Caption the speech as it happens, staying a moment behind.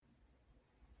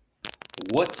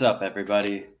What's up,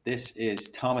 everybody? This is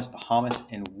Thomas Bahamas,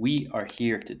 and we are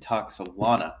here to talk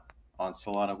Solana on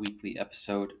Solana Weekly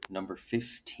episode number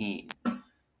 15.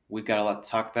 We've got a lot to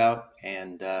talk about,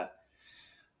 and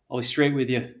I'll be straight with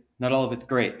you. Not all of it's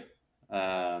great,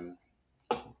 um,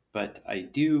 but I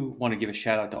do want to give a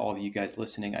shout out to all of you guys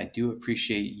listening. I do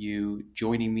appreciate you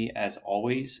joining me as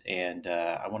always, and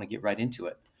I want to get right into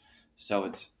it. So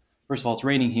first of all, it's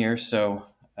raining here, so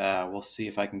we'll see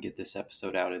if I can get this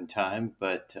episode out in time.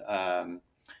 But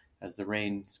as the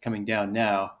rain's coming down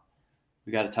now,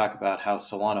 we got to talk about how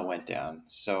Solana went down.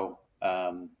 So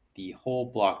the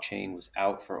whole blockchain was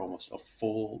out for almost a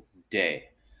full day.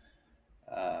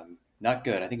 Not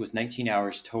good. I think it was 19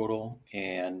 hours total.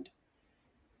 And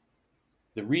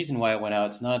the reason why it went out,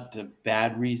 it's not a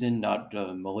bad reason, not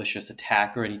a malicious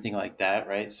attack or anything like that,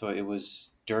 right? So it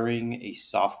was during a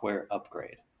software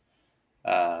upgrade.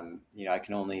 I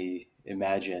can only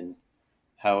imagine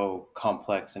how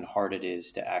complex and hard it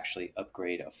is to actually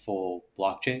upgrade a full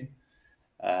blockchain.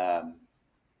 Um,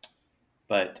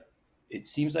 but it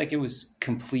seems like it was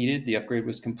completed. The upgrade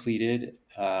was completed.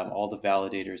 All the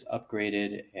validators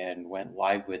upgraded and went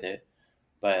live with it.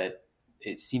 But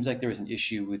it seems like there was an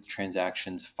issue with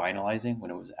transactions finalizing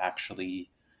when it was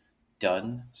actually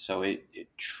done. So it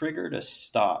triggered a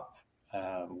stop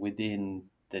within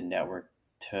the network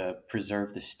to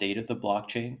preserve the state of the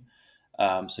blockchain.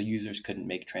 So users couldn't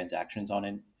make transactions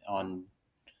on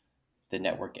the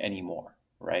network anymore,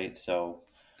 right? So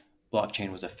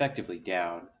blockchain was effectively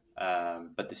down,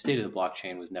 but the state of the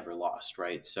blockchain was never lost,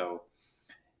 right? So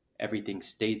everything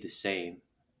stayed the same,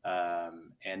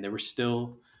 and there were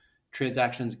still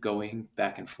transactions going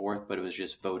back and forth, but it was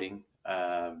just voting.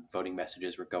 Voting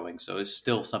messages were going, so it's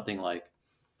still something like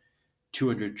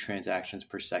 200 transactions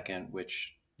per second,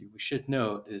 which we should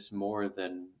note is more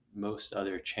than most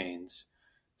other chains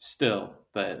still.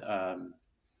 But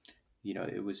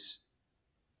it was,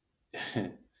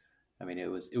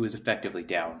 it was effectively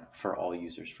down for all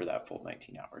users for that full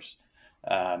 19 hours.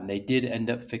 They did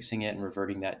end up fixing it and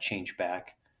reverting that change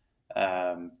back.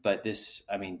 But this,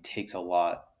 takes a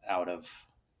lot out of,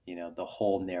 the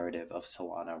whole narrative of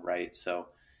Solana, right? So,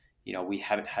 we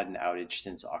haven't had an outage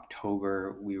since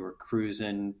October. We were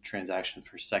cruising, transactions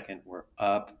per second were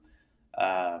up.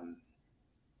 Um,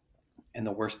 and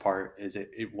the worst part is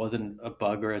it wasn't a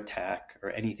bug or attack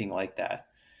or anything like that.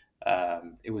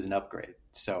 It was an upgrade.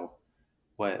 So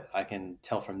what I can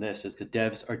tell from this is the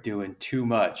devs are doing too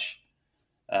much.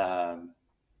 Now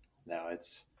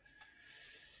it's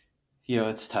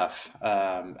tough.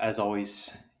 As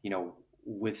always,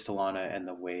 with Solana and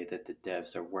the way that the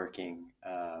devs are working,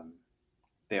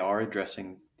 they are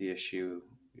addressing the issue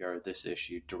or this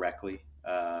issue directly.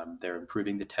 They're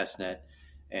improving the testnet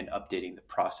and updating the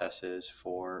processes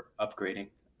for upgrading.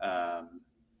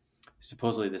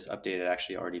 Supposedly, this update had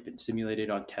actually already been simulated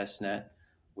on testnet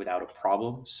without a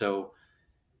problem. So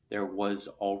there was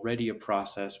already a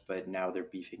process, but now they're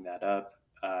beefing that up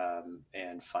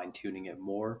and fine tuning it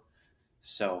more.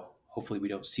 So hopefully, we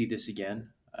don't see this again.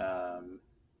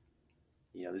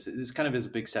 This kind of is a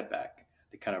big setback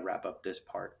to kind of wrap up this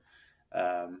part.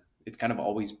 It's kind of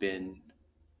always been,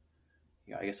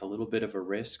 I guess, a little bit of a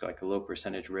risk, like a low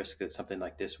percentage risk that something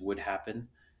like this would happen.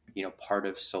 Part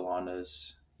of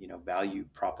Solana's, value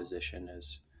proposition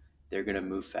is they're going to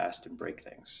move fast and break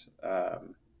things.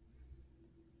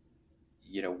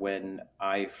 When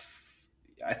I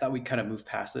thought we kind of moved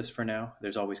past this for now.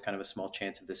 There's always kind of a small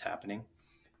chance of this happening.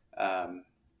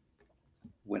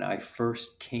 When I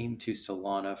first came to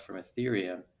Solana from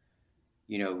Ethereum,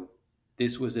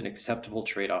 this was an acceptable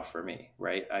trade-off for me,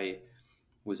 right? I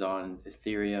was on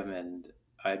Ethereum and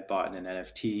I'd bought an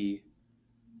NFT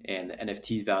and the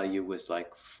NFT value was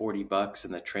like $40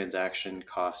 and the transaction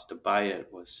cost to buy it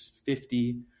was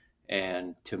 50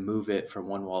 and to move it from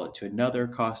one wallet to another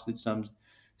costed some.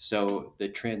 So the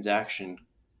transaction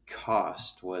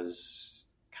cost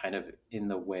was kind of in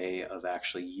the way of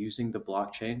actually using the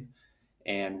blockchain.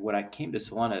 And when I came to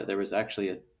Solana, there was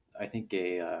actually I think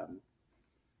an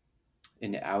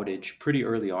outage pretty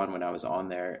early on when I was on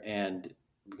there. And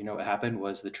what happened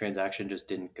was the transaction just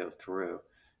didn't go through.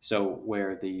 So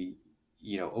where the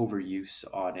overuse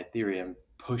on Ethereum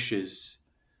pushes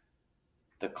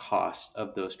the cost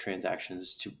of those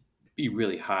transactions to be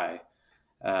really high,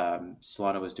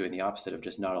 Solana was doing the opposite of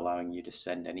just not allowing you to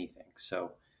send anything.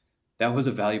 So that was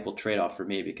a valuable trade-off for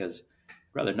me because I'd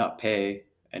rather not pay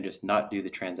and just not do the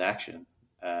transaction.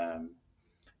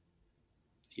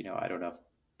 I don't know if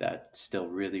that still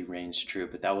really reigns true,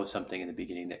 but that was something in the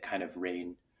beginning that kind of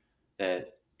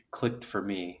that clicked for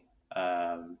me.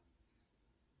 But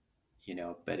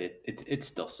it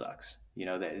still sucks.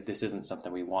 that this isn't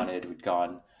something we wanted. We'd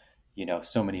gone,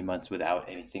 so many months without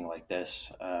anything like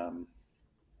this.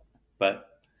 But,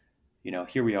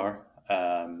 here we are.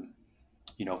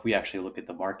 If we actually look at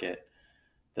the market,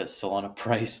 the Solana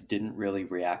price didn't really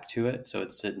react to it. So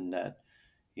it's sitting at,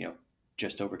 you know,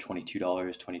 just over $22,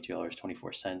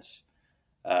 $22.24.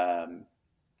 Um,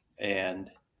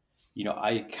 and,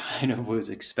 I kind of was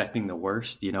expecting the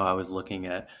worst. I was looking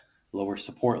at lower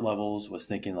support levels, was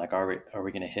thinking like, are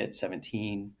we going to hit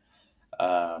 17?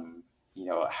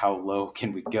 How low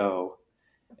can we go?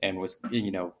 And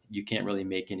you can't really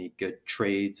make any good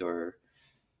trades or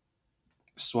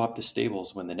swap to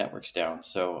stables when the network's down.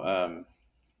 So, I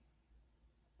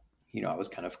was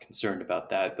kind of concerned about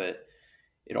that, but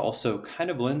it also kind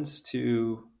of lends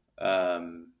to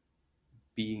um,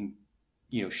 being,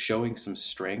 showing some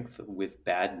strength with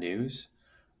bad news,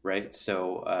 right?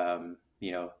 So,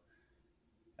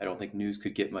 I don't think news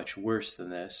could get much worse than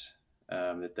this,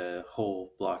 that the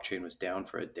whole blockchain was down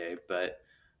for a day,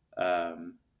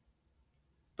 um,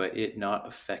 but it not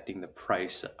affecting the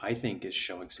price, I think, is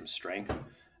showing some strength.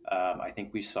 I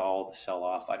think we saw the sell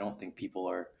off. Um, I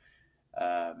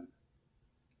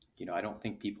don't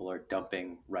think people are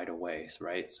dumping right away,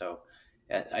 right? So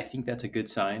I think that's a good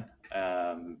sign.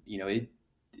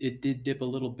 It did dip a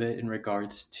little bit in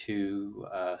regards to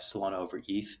Solana over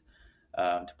ETH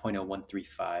to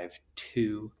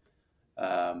 0.01352.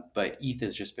 But ETH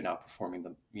has just been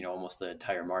outperforming almost the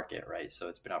entire market, right? So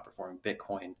it's been outperforming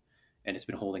Bitcoin, and it's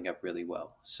been holding up really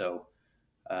well.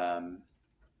 Um,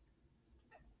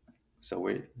 so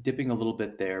we're dipping a little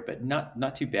bit there, but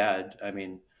not too bad. I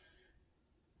mean,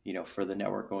 for the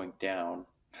network going down,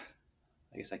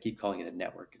 I guess I keep calling it a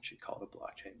network and should call it a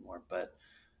blockchain more. But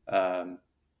um,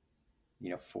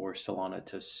 for Solana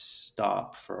to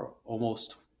stop for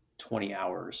almost 20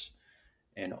 hours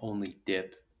and only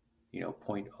dip,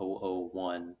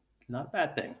 0.001, not a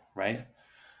bad thing, right?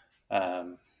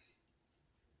 Um,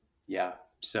 yeah.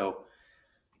 So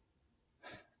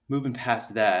moving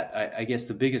past that, I guess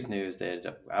the biggest news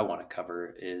that I want to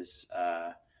cover is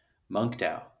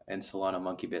MonkDAO and Solana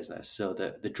Monkey Business. So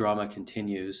the drama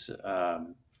continues.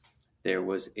 There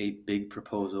was a big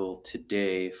proposal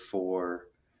today for,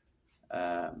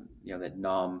 that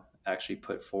Nam actually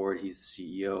put forward. He's the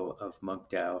CEO of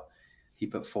MonkDAO. He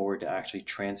put forward to actually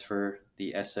transfer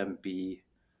the SMB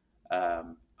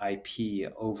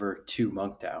IP over to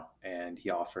MonkDAO, and he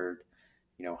offered,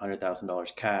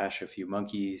 $100,000 cash, a few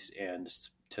monkeys, and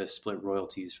to split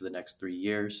royalties for the next 3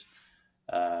 years,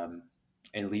 um,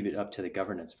 and leave it up to the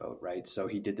governance vote. Right. So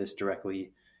he did this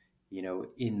directly,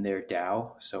 in their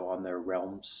DAO, so on their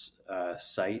Realms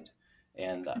site.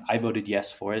 And I voted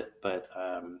yes for it, but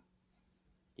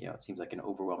it seems like an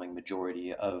overwhelming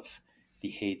majority of the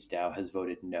Hades DAO has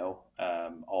voted no.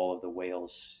 All of the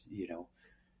whales,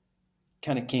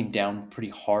 kind of came down pretty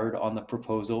hard on the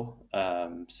proposal,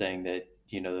 saying that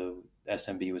the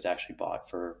SMB was actually bought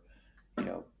for you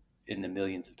know in the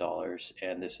millions of dollars,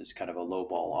 and this is kind of a low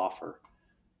ball offer.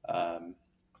 Um,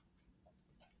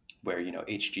 where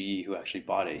HGE, who actually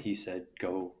bought it, he said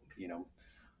go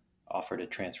offer to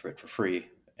transfer it for free,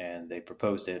 and they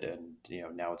proposed it, and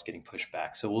now it's getting pushed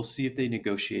back. So we'll see if they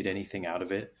negotiate anything out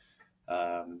of it.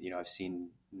 I've seen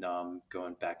Nam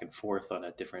going back and forth on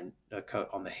a different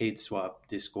on the Hate Swap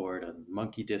Discord, on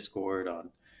Monkey Discord, on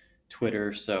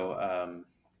Twitter. So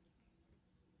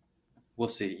we'll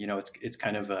see. It's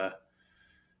kind of a,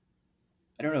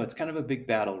 I don't know. It's kind of a big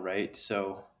battle, right?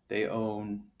 So they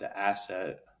own the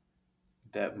asset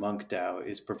that Monk DAO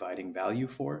is providing value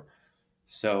for.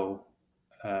 So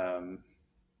um,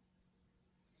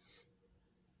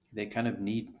 they kind of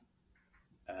need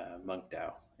Monk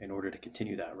DAO in order to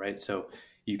continue that, right? So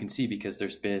you can see, because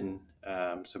there's been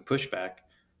some pushback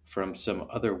from some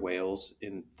other whales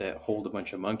that hold a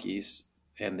bunch of monkeys,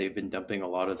 and they've been dumping a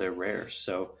lot of their rares.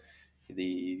 So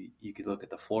you could look at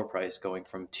the floor price going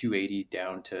from 280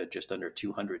 down to just under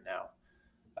 200 now.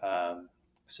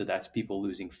 So that's people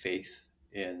losing faith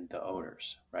in the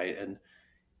owners, right? And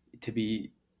to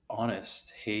be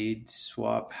honest, Hade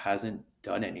Swap hasn't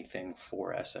done anything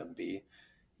for SMB.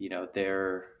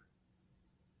 Their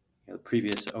the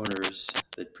previous owners,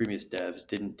 the previous devs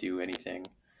didn't do anything,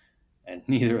 and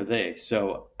neither are they.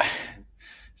 So,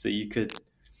 so you could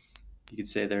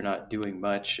say they're not doing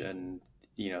much, and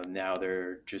now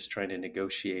they're just trying to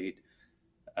negotiate.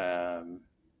 Um,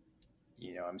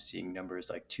 I'm seeing numbers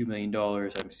like $2 million.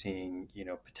 I'm seeing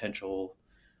potential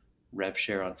rev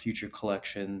share on future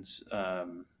collections.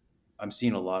 I'm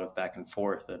seeing a lot of back and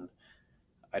forth, and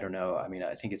I don't know. I mean,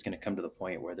 I think it's going to come to the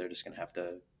point where they're just going to have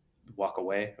to walk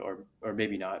away, or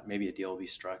maybe not. Maybe a deal will be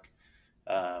struck.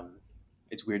 Um,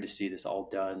 it's weird to see this all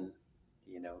done,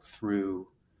 through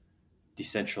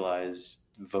decentralized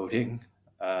voting.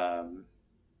 Um,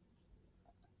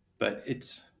 but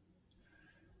it's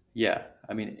yeah,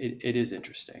 I mean it is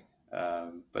interesting,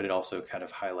 but it also kind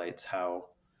of highlights how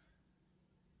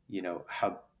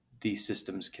these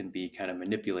systems can be kind of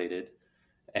manipulated.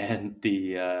 And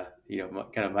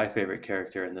kind of my favorite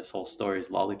character in this whole story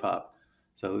is Lollipop.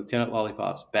 So Lieutenant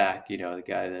Lollipop's back, the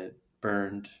guy that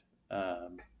burned a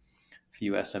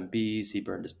few SMBs. He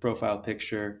burned his profile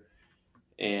picture,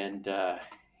 and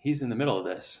he's in the middle of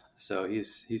this. So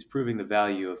he's proving the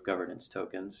value of governance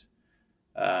tokens.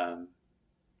 Um,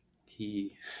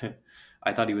 he,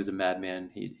 I thought he was a madman.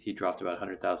 He dropped about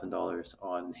 $100,000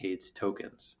 on Hade's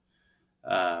tokens.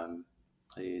 Um,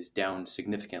 he's down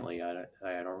significantly.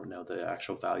 I don't know the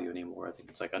actual value anymore. I think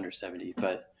it's like under 70,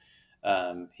 but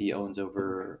he owns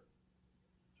over.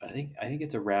 I think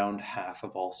it's around half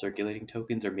of all circulating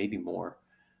tokens, or maybe more.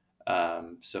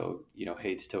 So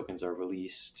Hade's tokens are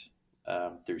released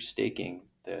through staking,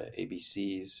 the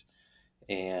ABCs,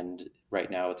 and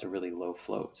right now it's a really low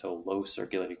float, so low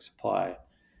circulating supply,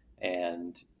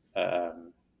 and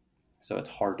um, so it's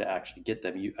hard to actually get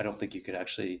them. I don't think you could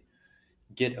actually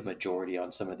get a majority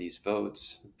on some of these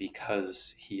votes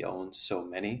because he owns so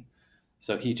many.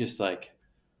 So he just like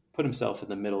put himself in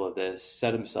the middle of this,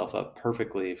 set himself up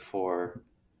perfectly for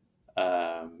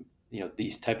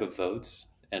these type of votes,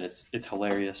 and it's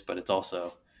hilarious, but it's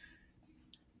also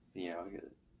you know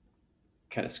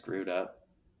kind of screwed up.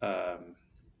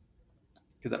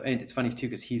 Because it's funny too,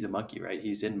 because he's a monkey, right?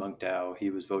 He's in Monk DAO. He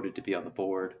was voted to be on the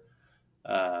board,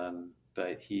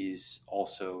 but he's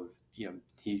also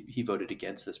he voted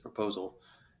against this proposal,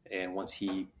 and once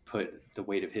he put the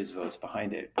weight of his votes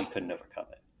behind it, we couldn't overcome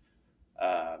it.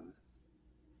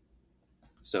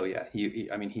 So yeah,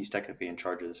 I mean, he's technically in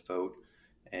charge of this vote,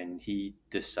 and he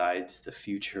decides the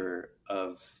future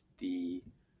of the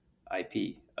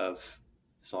IP of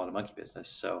Solana Monkey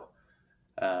business.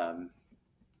 Um,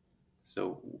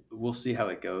 so we'll see how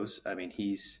it goes. I mean,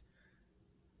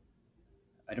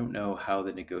 I don't know how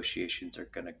the negotiations are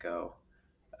going to go,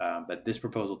 but this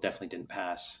proposal definitely didn't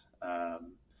pass.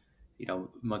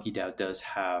 Monkey DAO does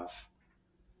have,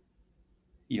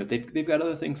 they've got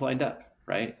other things lined up,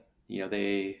 right?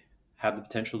 They have the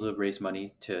potential to raise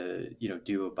money to,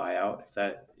 do a buyout if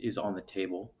that is on the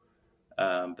table.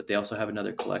 But they also have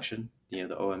another collection, the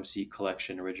OMC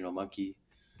collection, Original Monkey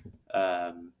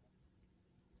um,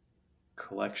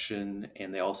 collection,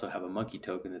 and they also have a monkey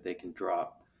token that they can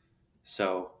drop.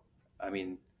 So, I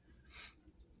mean,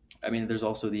 there's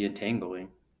also the entangling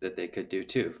that they could do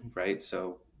too, right?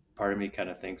 So, part of me kind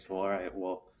of thinks, well, all right,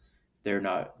 well, they're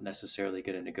not necessarily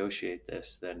going to negotiate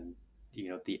this, then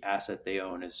the asset they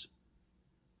own is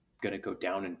going to go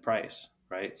down in price,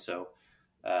 right? So,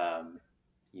 um,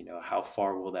 how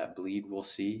far will that bleed? We'll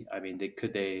see. I mean,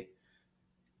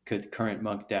 could current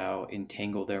Monk DAO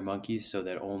entangle their monkeys so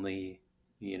that only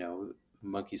you know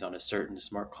monkeys on a certain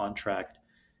smart contract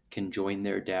can join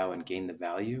their DAO and gain the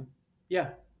value?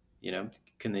 Yeah,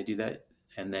 can they do that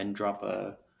and then drop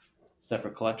a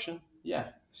separate collection? Yeah.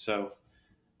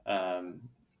 Um,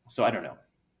 so I don't know.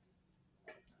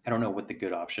 I don't know what the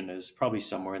good option is. Probably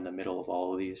somewhere in the middle of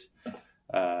all of these.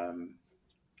 Um,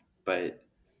 but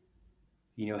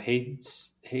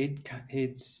Hades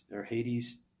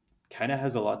kind of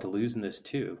has a lot to lose in this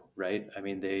too, right? I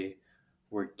mean, they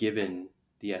were given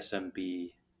the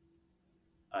SMB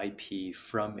IP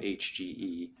from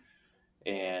HGE,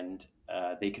 and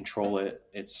they control it.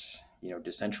 It's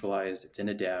decentralized. It's in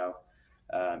a DAO.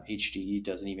 HGE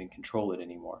doesn't even control it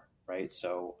anymore, right?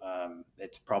 So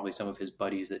it's probably some of his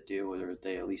buddies that do, or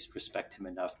they at least respect him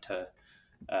enough to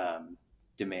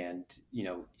demand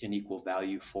an equal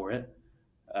value for it.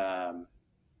 Um,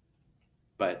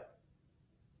 but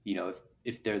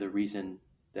if they're the reason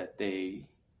that they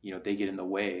get in the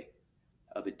way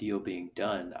of a deal being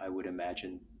done, I would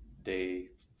imagine they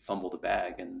fumble the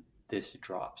bag and this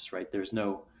drops, right? There's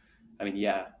no, I mean,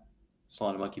 yeah,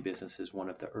 Solana Monkey Business is one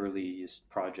of the earliest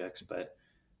projects, but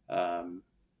um,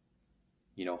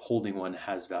 holding one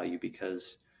has value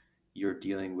because you're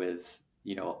dealing with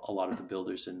a lot of the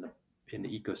builders in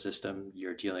the ecosystem.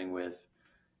 You're dealing with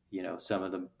some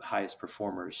of the highest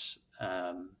performers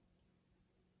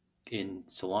in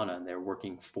Solana, and they're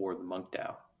working for the Monk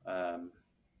DAO.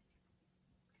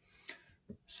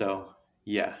 So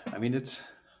yeah, I mean it's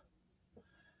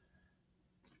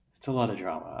a lot of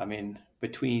drama. I mean,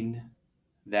 between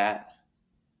that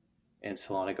and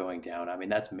Solana going down, I mean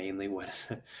that's mainly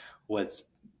what's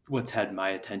what's had my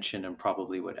attention, and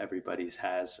probably what everybody's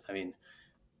has. I mean,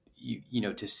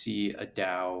 to see a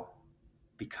DAO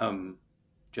become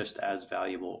just as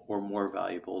valuable or more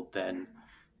valuable than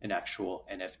an actual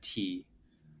NFT,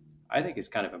 I think is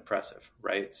kind of impressive,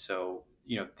 right? So,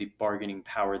 the bargaining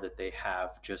power that they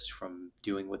have just from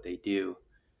doing what they do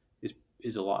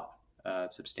is a lot,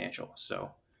 it's substantial.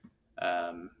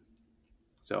 Um,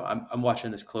 so I'm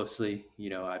watching this closely.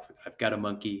 I've got a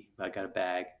monkey, I got a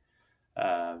bag,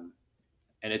 um,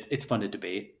 and it's fun to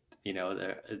debate.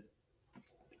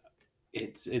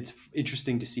 It's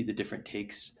interesting to see the different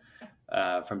takes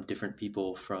from different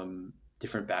people from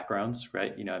different backgrounds,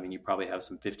 right? I mean, you probably have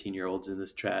some 15-year-olds in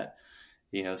this chat,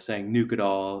 saying nuke it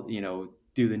all,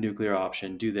 do the nuclear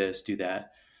option, do this, do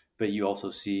that. But you also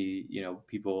see,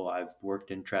 people. I've worked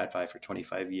in TradFi for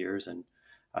 25 years, and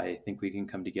I think we can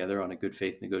come together on a good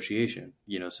faith negotiation.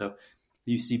 So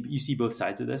you see both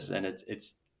sides of this, and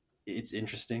it's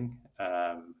interesting.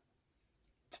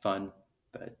 It's fun,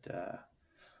 but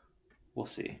we'll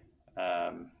see.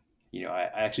 Um, I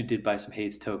actually did buy some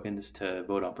Hayes tokens to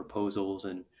vote on proposals,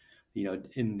 and you know,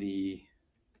 in the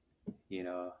you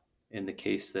know, in the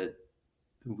case that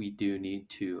we do need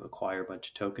to acquire a bunch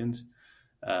of tokens,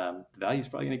 the value is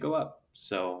probably going to go up.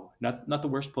 So not the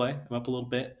worst play. I'm up a little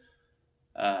bit,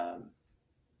 um,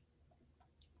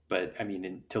 but I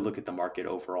mean, to look at the market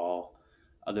overall,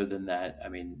 other than that, I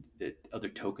mean, the other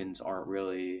tokens aren't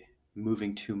really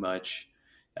moving too much.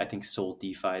 I think Sol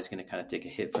DeFi is going to kind of take a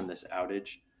hit from this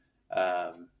outage,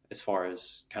 as far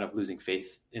as kind of losing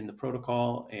faith in the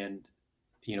protocol. And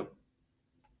you know,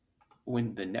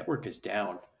 when the network is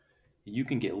down, you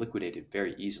can get liquidated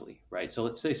very easily, right? So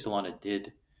let's say Solana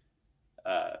did.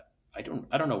 Uh, I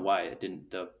don't know why it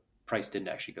didn't. The price didn't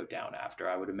actually go down after.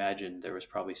 I would imagine there was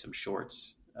probably some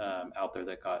shorts out there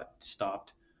that got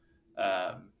stopped.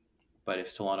 Um, but if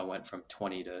Solana went from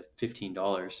 $20 to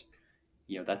 $15,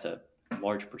 that's a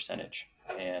large percentage.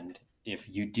 And if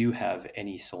you do have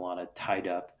any Solana tied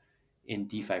up in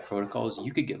DeFi protocols,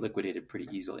 you could get liquidated pretty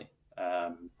easily.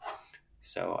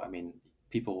 So, I mean,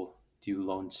 people do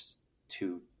loans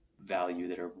to value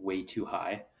that are way too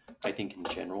high, I think, in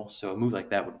general. So, a move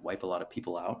like that would wipe a lot of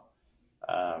people out.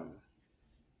 Um,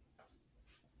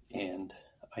 and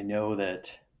I know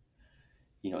that,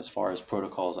 as far as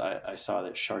protocols, I saw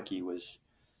that Sharky was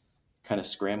kind of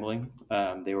scrambling.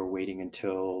 They were waiting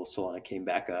until Solana came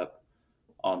back up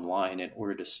online in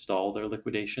order to stall their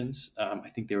liquidations. I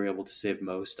think they were able to save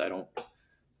most.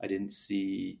 I didn't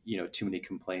see, too many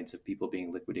complaints of people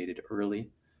being liquidated early.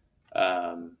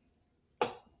 Um,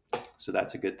 so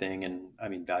that's a good thing. And I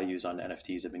mean, values on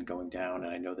NFTs have been going down,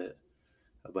 and I know that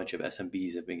a bunch of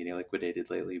SMBs have been getting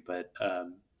liquidated lately, but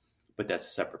that's a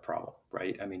separate problem,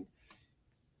 right? I mean,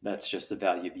 that's just the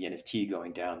value of the NFT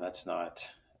going down. That's not,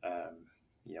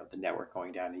 the network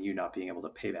going down and you not being able to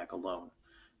pay back a loan.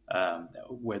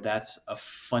 Where that's a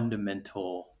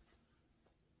fundamental,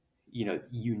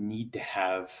 you need to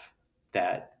have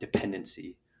that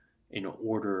dependency in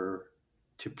order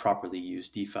to properly use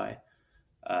DeFi.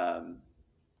 Um,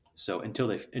 so until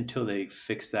they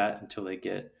fix that, until they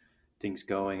get things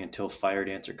going, until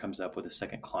FireDancer comes up with a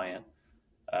second client,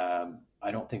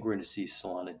 I don't think we're going to see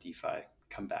Solana DeFi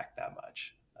come back that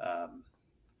much.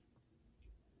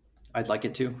 I'd like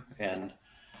it to, and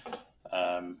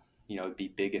it'd be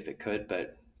big if it could,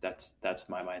 but that's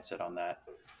my mindset on that.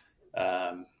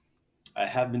 Um, I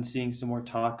have been seeing some more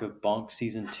talk of Bonk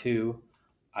season 2.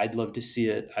 I'd love to see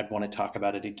it. I'd want to talk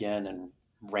about it again and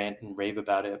rant and rave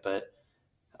about it, but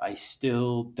I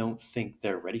still don't think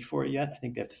they're ready for it yet. I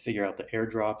think they have to figure out the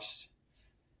airdrops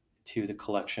to the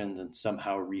collections and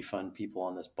somehow refund people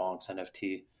on this Bonks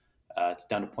NFT. It's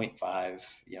down to zero point 0.5.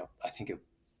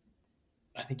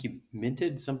 I think you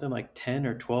minted something like 10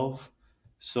 or 12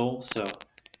 Sol. So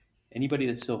anybody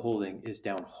that's still holding is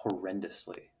down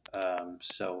horrendously.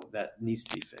 So that needs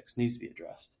to be fixed, needs to be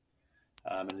addressed.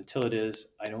 And until it is,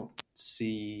 I don't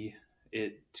see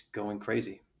it going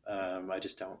crazy. I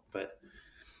just don't. But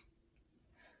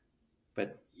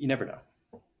you never know.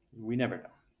 We never know.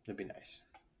 It'd be nice.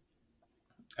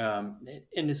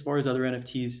 And as far as other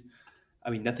NFTs, I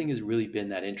mean, nothing has really been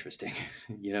that interesting,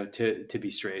 to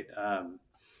be straight.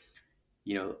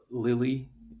 Lily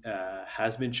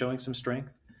has been showing some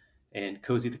strength, and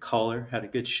Cozy the Caller had a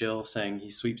good shill saying he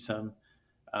sweeps some.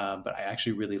 But I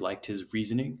actually really liked his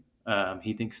reasoning.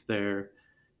 He thinks they're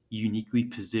uniquely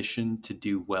positioned to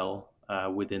do well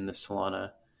within the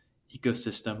Solana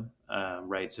ecosystem,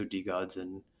 right? So DeGods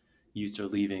and Utes are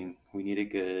leaving. We need a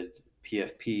good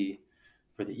PFP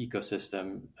for the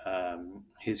ecosystem.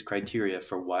 His criteria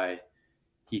for why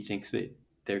he thinks that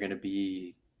they're going to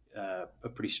be a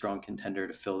pretty strong contender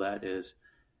to fill that is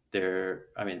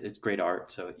I mean, it's great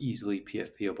art, so easily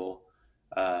PFPable.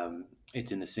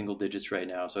 It's in the single digits right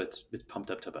now, so it's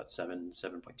pumped up to about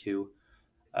 7.2.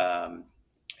 Um,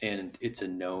 and it's a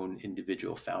known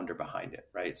individual founder behind it,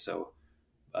 right? So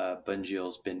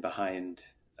Bunjil's been behind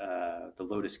the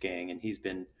Lotus Gang, and he's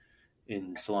been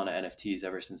in Solana NFTs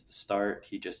ever since the start.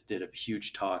 He just did a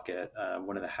huge talk at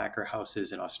one of the hacker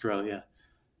houses in Australia.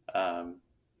 Um,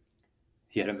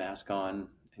 he had a mask on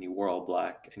and he wore all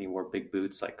black and he wore big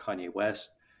boots like Kanye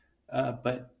West.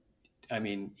 But I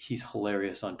mean, he's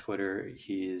hilarious on Twitter.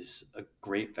 He's a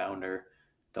great founder.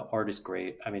 The art is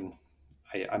great. I mean,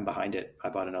 I'm behind it. I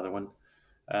bought another one.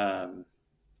 Um,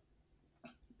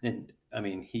 and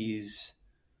he's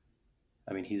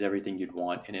everything you'd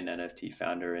want in an NFT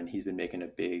founder, and he's been making a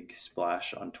big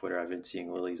splash on Twitter. I've been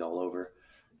seeing lilies all over.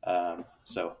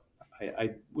 So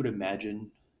I would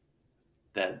imagine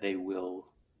that they will,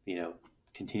 you know,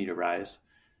 continue to rise,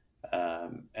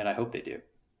 and I hope they do.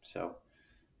 So,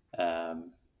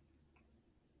 um,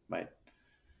 my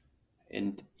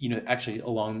and actually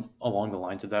along the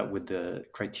lines of that, with the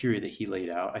criteria that he laid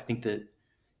out, I think that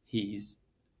he's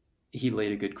he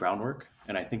laid a good groundwork,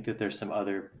 and I think that there's some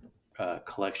other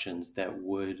collections that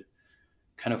would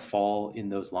kind of fall in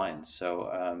those lines. So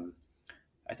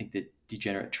I think that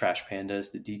Degenerate Trash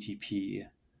Pandas, the DTP,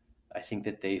 I think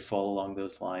that they fall along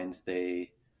those lines.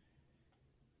 They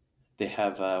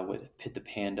have what Pit the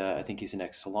Panda. I think he's an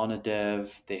ex Solana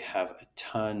dev. They have a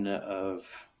ton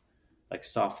of like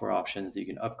software options that you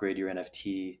can upgrade your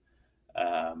NFT,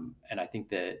 and I think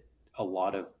that a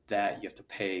lot of that you have to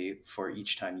pay for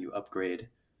each time you upgrade,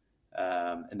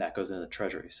 and that goes into the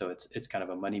treasury. So it's kind of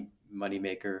a money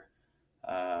maker.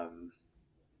 Um,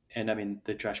 and I mean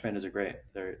the trash pandas are great.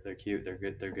 They're cute. They're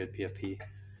good. They're good PFP.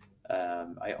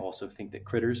 I also think that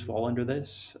critters fall under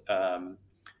this.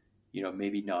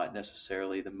 Maybe not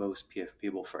necessarily the most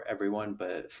PFPable for everyone,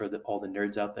 but for all the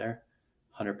nerds out there,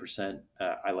 100%.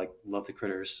 I love the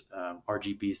critters.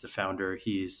 RGB is the founder.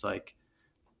 He's like,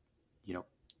 you know,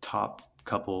 top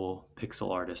couple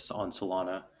pixel artists on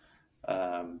Solana.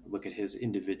 Look at his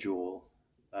individual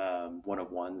one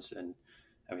of ones, and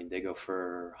I mean they go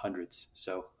for hundreds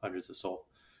of soul.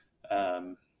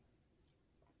 Um,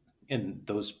 and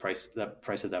that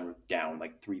price of them are down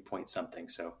like 3 point something.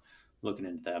 So looking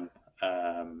into them,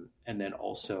 and then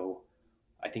also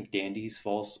I think Dandies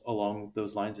falls along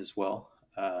those lines as well.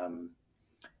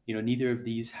 Neither of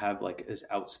these have like as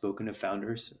outspoken of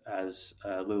founders as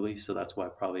Lily, so that's why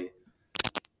probably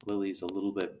Lily's a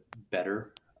little bit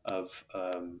better of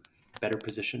better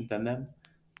position than them.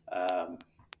 Um,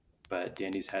 but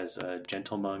Dandy's has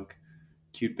Gentle Monk,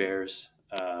 Cute Bears,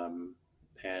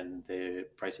 and the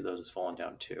price of those has fallen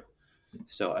down too.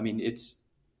 So I mean,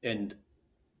 and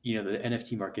the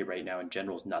NFT market right now in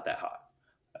general is not that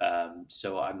hot.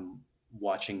 So I'm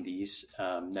watching these.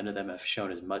 None of them have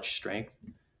shown as much strength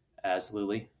as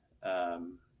Lily,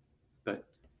 um, but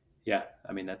yeah,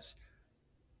 I mean that's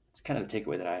kind of the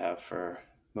takeaway that I have for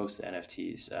most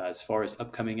NFTs. As far as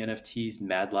upcoming NFTs,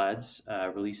 Mad Lads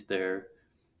released their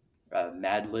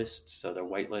Mad list, so their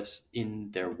whitelist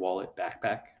in their wallet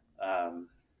backpack. Um,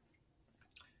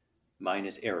 Mine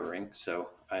is erroring, so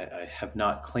I have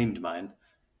not claimed mine,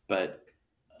 but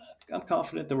I'm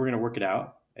confident that we're going to work it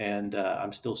out. And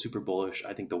I'm still super bullish.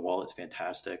 I think the wallet's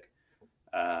fantastic.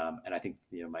 And I think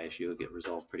my issue will get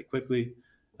resolved pretty quickly.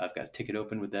 I've got a ticket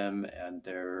open with them, and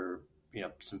they're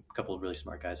some couple of really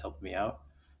smart guys helping me out.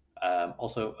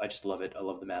 Also, I just love it. I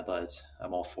love the Mad Lads.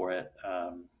 I'm all for it.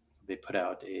 They put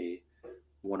out a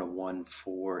 101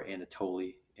 for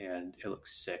Anatoly, and it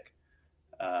looks sick.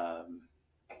 Um,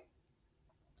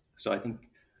 so I think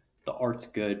the art's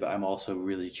good, but I'm also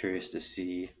really curious to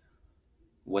see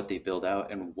what they build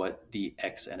out and what the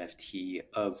X NFT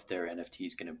of their NFT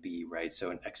is going to be, right?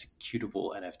 So an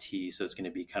executable NFT. So it's going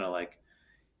to be kind of like,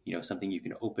 something you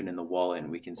can open in the wallet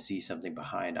and we can see something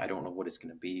behind. I don't know what it's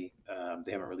going to be.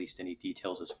 They haven't released any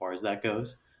details as far as that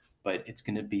goes, but it's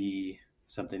going to be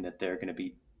something that they're going to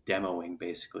be demoing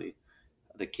basically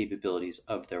the capabilities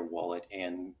of their wallet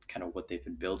and kind of what they've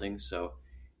been building. So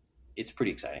it's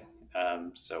pretty exciting.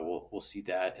 So we'll see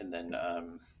that. And then,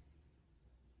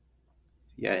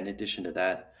 yeah, in addition to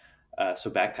that, so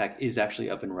Backpack is actually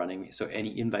up and running. So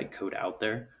any invite code out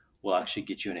there will actually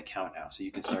get you an account now. So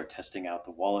you can start testing out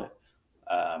the wallet.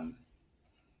 Um,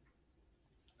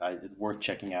 it's worth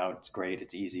checking out. It's great.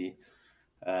 It's easy.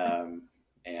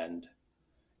 And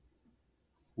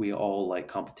we all like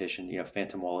competition.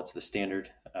 Phantom Wallet's the standard.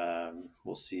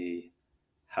 We'll see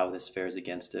how this fares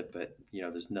against it, but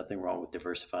there's nothing wrong with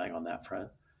diversifying on that front.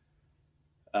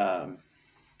 Um,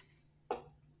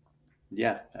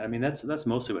 yeah, I mean that's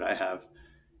mostly what I have.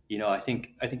 I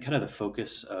think kind of the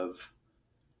focus of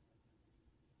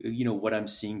what I'm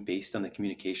seeing based on the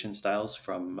communication styles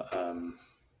from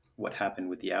what happened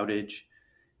with the outage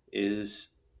is,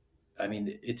 I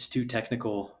mean, it's too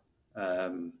technical.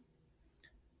 Um,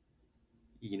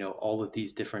 all of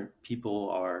these different people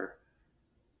are,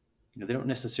 they don't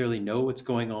necessarily know what's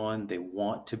going on. They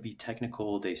want to be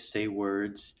technical. They say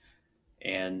words.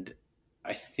 And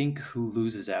I think who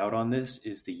loses out on this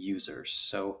is the users.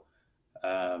 So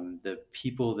the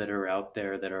people that are out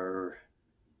there that are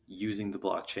using the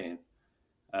blockchain,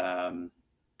 um,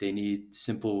 they need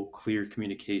simple, clear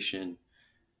communication.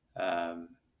 Um,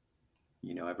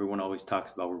 everyone always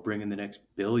talks about we're bringing the next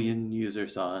billion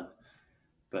users on,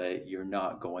 but you're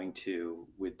not going to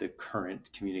with the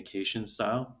current communication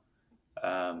style.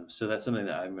 So that's something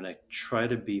that I'm going to try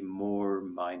to be more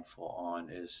mindful on,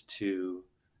 is to,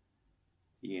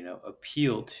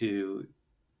 appeal to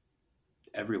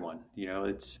everyone.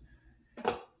 If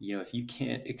you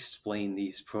can't explain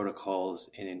these protocols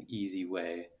in an easy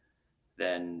way,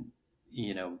 then,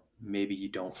 maybe you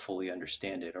don't fully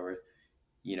understand it. Or,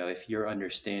 if your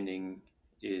understanding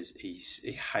is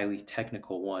a highly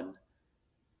technical one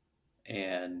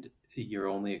and you're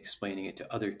only explaining it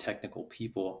to other technical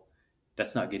people,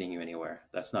 that's not getting you anywhere.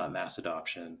 That's not mass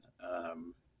adoption.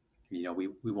 We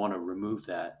want to remove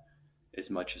that as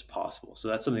much as possible. So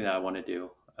that's something that I want to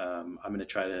do. I'm going to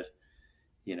try to,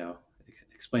 you know,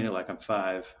 explain it like I'm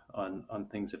five on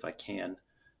things if I can.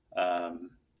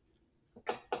 Um,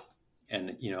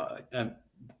 and,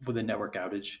 with a network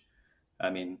outage, I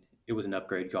mean, it was an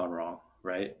upgrade gone wrong,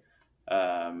 right?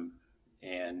 Um,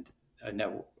 and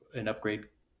an upgrade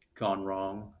gone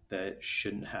wrong that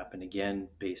shouldn't happen again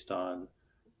based on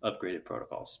upgraded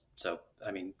protocols. So,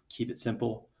 I mean, keep it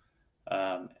simple,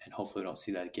 and hopefully we don't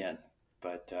see that again.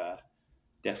 But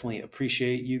definitely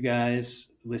appreciate you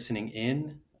guys listening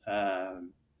in.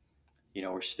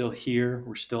 We're still here,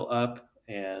 we're still up,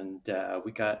 and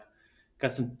we got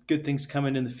some good things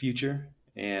coming in the future,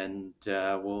 and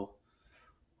we'll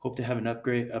hope to have an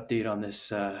update on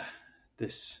this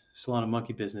Solana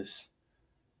monkey business.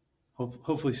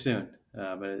 Hopefully soon.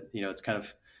 But it's kind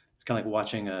of like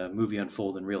watching a movie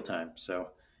unfold in real time. So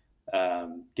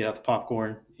get out the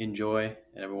popcorn, enjoy,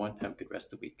 and everyone have a good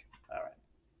rest of the week. All right.